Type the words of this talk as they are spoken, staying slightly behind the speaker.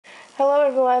Hello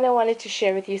everyone, I wanted to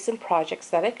share with you some projects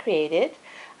that I created.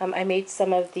 I made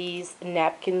some of these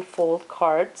napkin fold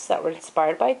cards that were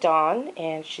inspired by Dawn,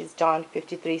 and she's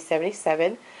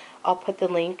Dawn5377. I'll put the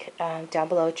link down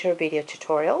below to her video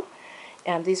tutorial.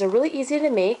 These are really easy to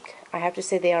make. I have to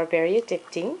say they are very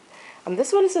addicting.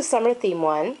 This one is a summer theme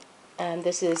one.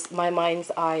 This is My Mind's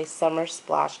Eye Summer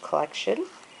Splash Collection.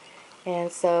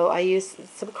 And so I used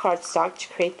some cardstock to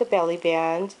create the belly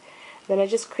band. Then I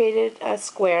just created a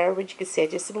square, which you can see I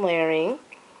did some layering.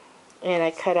 And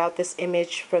I cut out this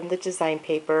image from the design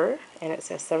paper, and it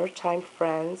says Summertime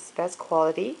Friends, best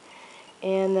quality.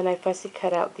 And then I fussy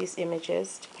cut out these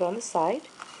images to put on the side.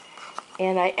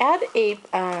 And I add a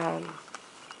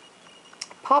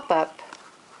pop-up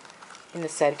in the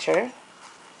center.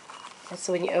 And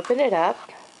so when you open it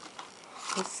up,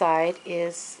 inside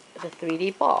is the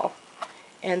 3D ball.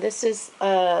 And this is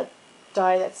a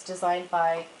die that's designed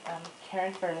by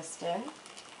Karen Furniston,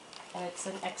 and it's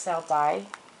an XL die,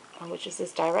 which is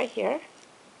this die right here.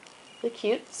 Really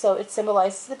cute. So it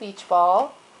symbolizes the beach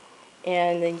ball,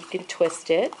 and then you can twist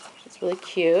it. It's really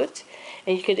cute.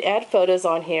 And you could add photos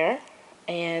on here.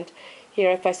 And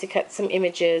here I fussy cut some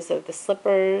images of the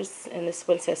slippers, and this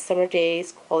one says Summer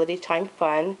Days, Quality Time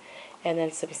Fun, and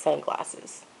then some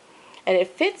sunglasses. And it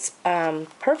fits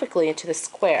perfectly into the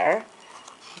square.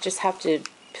 You just have to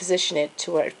position it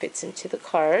to where it fits into the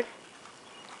card,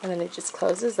 and then it just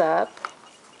closes up,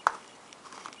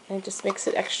 and it just makes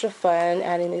it extra fun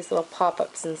adding these little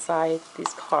pop-ups inside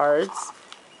these cards.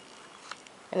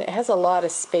 And it has a lot of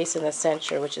space in the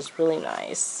center, which is really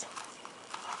nice.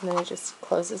 And then it just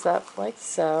closes up like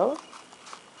so.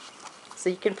 So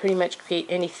you can pretty much create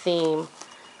any theme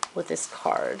with this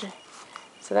card.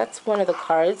 So that's one of the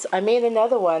cards. I made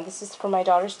another one. This is for my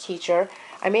daughter's teacher.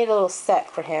 I made a little set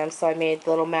for him, so I made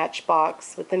the little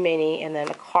matchbox with the mini and then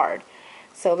a card.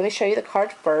 So let me show you the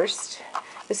card first.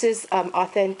 This is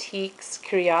Authentique's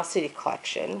Curiosity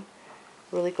Collection.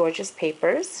 Really gorgeous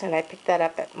papers, and I picked that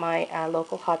up at my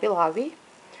local Hobby Lobby.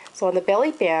 So on the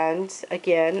belly band,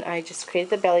 again, I just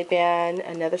created the belly band,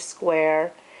 another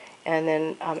square, and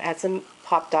then add some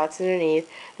pop dots underneath.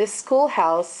 This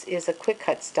schoolhouse is a quick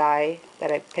cuts die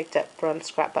that I picked up from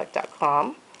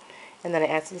scrapbook.com. And then I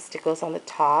add some stickles on the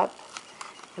top.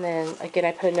 And then again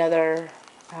I put another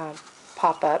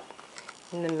pop-up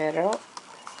in the middle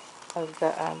of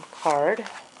the card.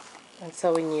 And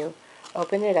so when you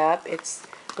open it up, it's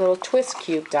a little twist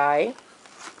cube die,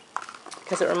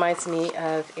 because it reminds me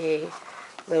of a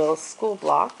little school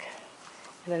block.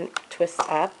 And then it twists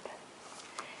up.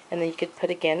 And then you could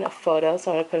put again a photo.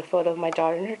 So I'm going to put a photo of my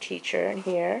daughter and her teacher in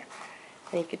here.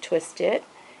 And you could twist it.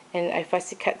 And I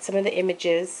fussy cut some of the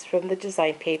images from the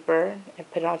design paper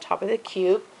and put it on top of the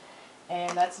cube.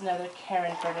 And that's another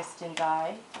Karen Furniston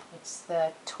die. It's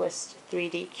the Twist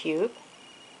 3D cube.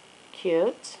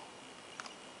 Cute.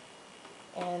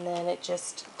 And then it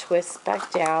just twists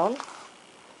back down.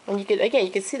 And you could, again,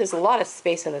 you can see there's a lot of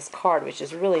space in this card, which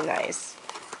is really nice.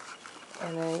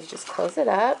 And then you just close it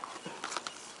up.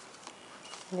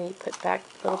 And then you put back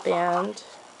the little band.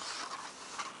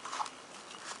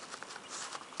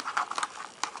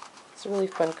 It's a really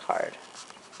fun card.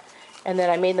 And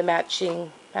then I made the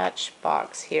matching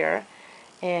matchbox here.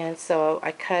 And so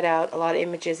I cut out a lot of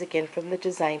images again from the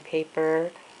design paper.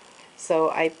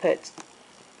 So I put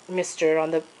Mr.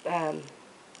 on the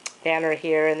banner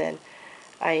here, and then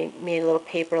I made a little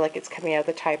paper like it's coming out of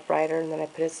the typewriter, and then I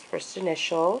put his first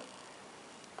initial.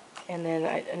 And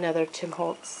then another Tim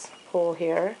Holtz pull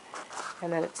here.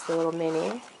 And then it's the little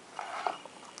mini.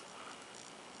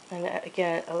 And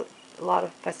again, a lot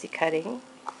of fussy cutting.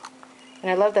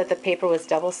 And I love that the paper was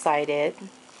double-sided,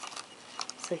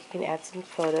 so you can add some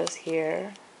photos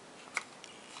here.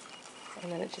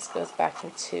 And then it just goes back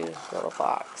into the little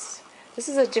box. This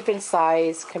is a different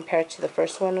size compared to the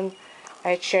first one I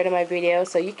had shared in my video,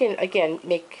 so you can again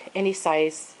make any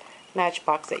size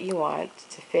matchbox that you want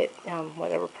to fit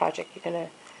whatever project you're going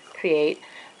to create.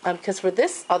 Because for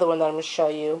this other one that I'm going to show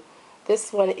you,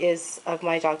 this one is of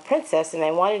my dog Princess, and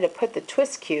I wanted to put the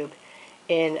twist cube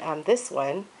in this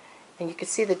one, and you can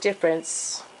see the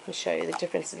difference. Let me show you the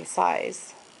difference in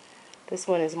size. This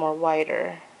one is more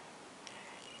wider.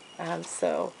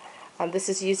 This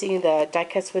is using the Die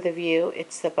Cuts with a View.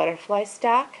 It's the butterfly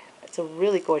stack. It's a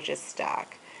really gorgeous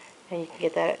stack, and you can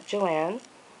get that at Joanne.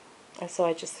 And so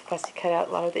I just fussy cut out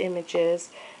a lot of the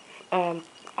images.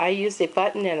 I used a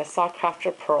button and a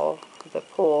SaCrafters pearl for the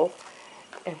pull,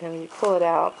 and then when you pull it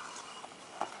out,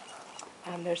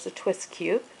 there's a twist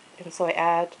cube. And so I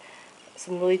add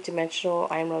some really dimensional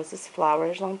I'm Roses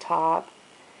flowers on top,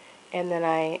 and then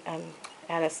I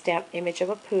add a stamped image of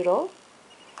a poodle.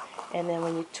 And then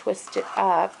when you twist it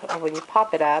up, or when you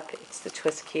pop it up, it's the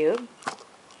twist cube.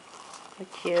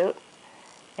 Really cute.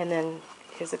 And then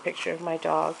here's a picture of my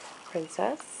dog,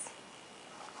 Princess.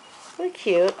 Really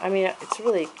cute. I mean, it's a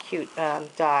really cute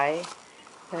die.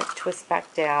 And it twists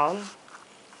back down.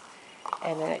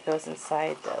 And then it goes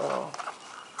inside the little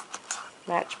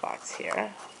matchbox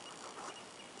here.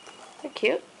 They're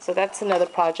cute. So that's another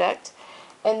project.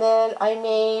 And then I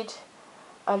made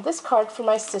this card for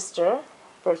my sister.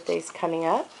 Birthday's coming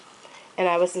up. And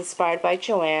I was inspired by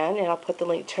Joanne, and I'll put the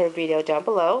link to her video down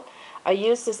below. I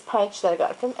used this punch that I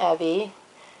got from Evie.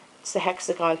 It's a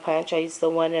hexagon punch. I used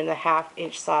the 1.5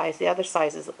 inch size. The other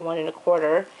size is 1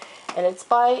 1/4. And it's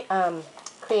by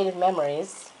Creative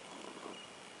Memories.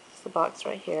 It's the box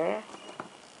right here.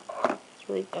 It's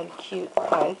really cute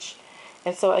punch.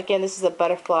 And so again, this is a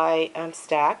butterfly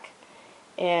stack.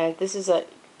 And this is a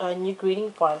new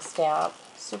greeting farm stamp.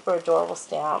 Super adorable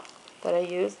stamp that I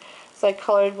use. So I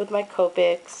colored with my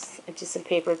Copics. I did some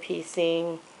paper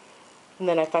piecing. And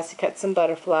then I fussy cut some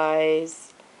butterflies.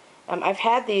 I've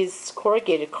had these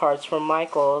corrugated cards from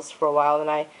Michael's for a while, and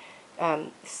I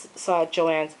saw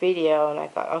Joanne's video, and I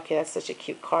thought, okay, that's such a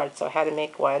cute card, so I had to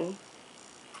make one.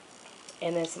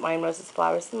 And then some Iron Roses,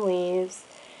 Flowers, and Leaves,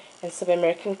 and some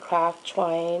American Craft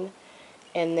twine,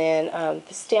 and then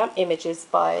the stamp images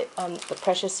by the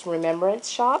Precious Remembrance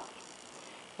shop.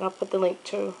 And I'll put the link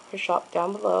to her shop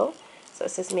down below. So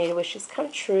it says, "May your wishes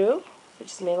come true." I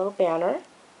just made a little banner.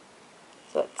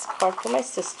 So that's a card for my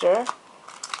sister.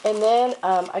 And then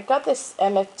I got this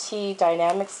MFT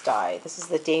Die-namics die. This is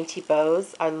the Dainty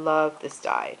Bows. I love this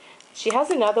die. She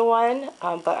has another one,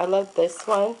 but I love this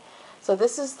one. So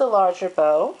this is the larger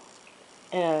bow.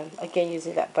 And again,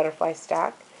 using that butterfly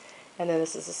stack. And then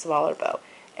this is a smaller bow.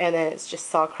 And then it's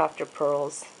just SaCrafters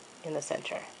pearls in the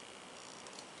center.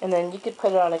 And then you could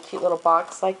put it on a cute little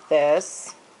box like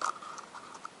this.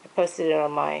 I posted it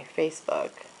on my Facebook.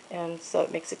 And so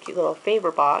it makes a cute little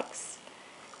favor box.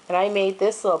 And I made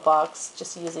this little box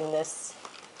just using this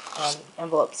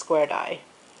envelope square die.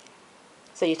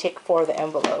 So you take 4 of the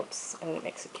envelopes and it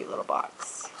makes a cute little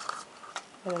box.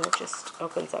 And then it just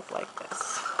opens up like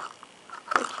this.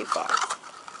 Very cute box.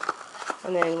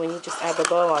 And then when you just add the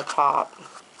bow on top,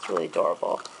 it's really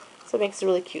adorable. So it makes a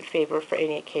really cute favor for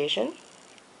any occasion.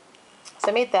 So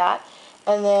I made that.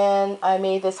 And then I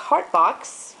made this heart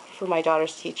box for my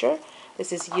daughter's teacher.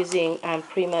 This is using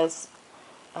Prima's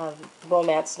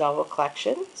romance novel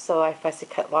collection. So I fussy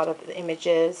cut a lot of the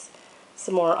images,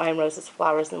 some more Iron Roses,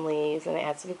 Flowers, and Leaves, and I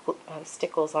add some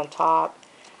stickles on top.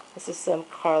 This is some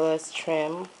Carla's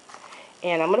trim.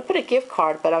 And I'm going to put a gift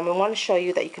card, but I want to show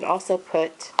you that you can also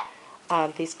put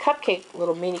these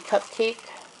little mini cupcake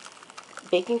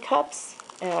baking cups.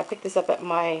 And I picked this up at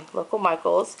my local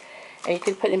Michael's. And you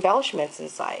can put embellishments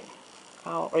inside.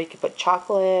 Or you could put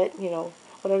chocolate, you know,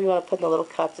 whatever you want to put in the little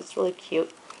cups. It's really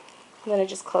cute. And then it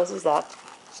just closes up.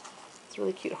 It's a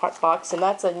really cute heart box. And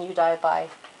that's a new die by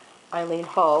Eileen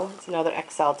Ho. It's another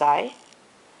XL die.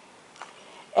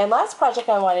 And last project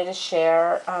I wanted to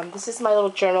share, this is my little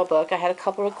journal book. I had a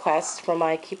couple requests from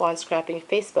my Keep On Scrapping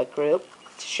Facebook group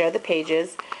to share the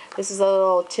pages. This is a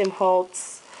little Tim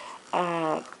Holtz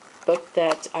book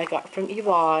that I got from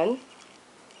Yvonne.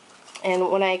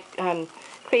 And when I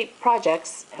create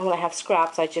projects, and when I have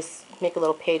scraps, I just make a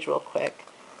little page real quick.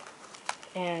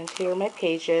 And here are my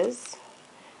pages.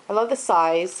 I love the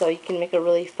size, so you can make a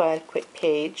really fun, quick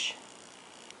page.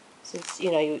 Since,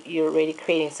 you know, you're already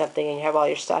creating something and you have all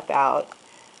your stuff out,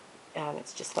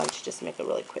 it's just fun to just make a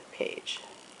really quick page.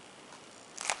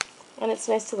 And it's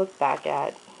nice to look back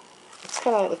at. It's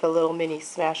kind of like a little mini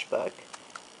smash book.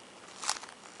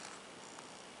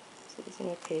 So this is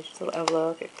my page, this little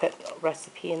envelope. I put a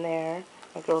recipe in there.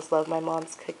 My girls love my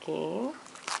mom's cooking.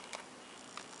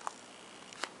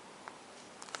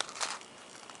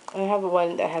 And I have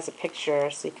one that has a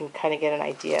picture, so you can kind of get an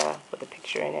idea with a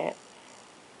picture in it.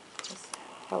 Just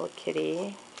Hello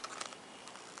Kitty.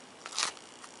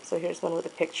 So here's one with a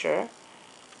picture.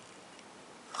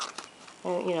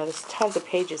 And you know, there's tons of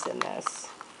pages in this.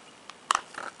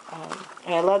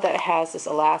 And I love that it has this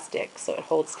elastic, so it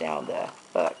holds down the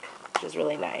book, which is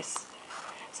really nice.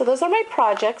 So those are my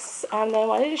projects that I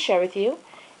wanted to share with you.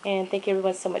 And thank you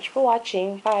everyone so much for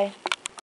watching. Bye.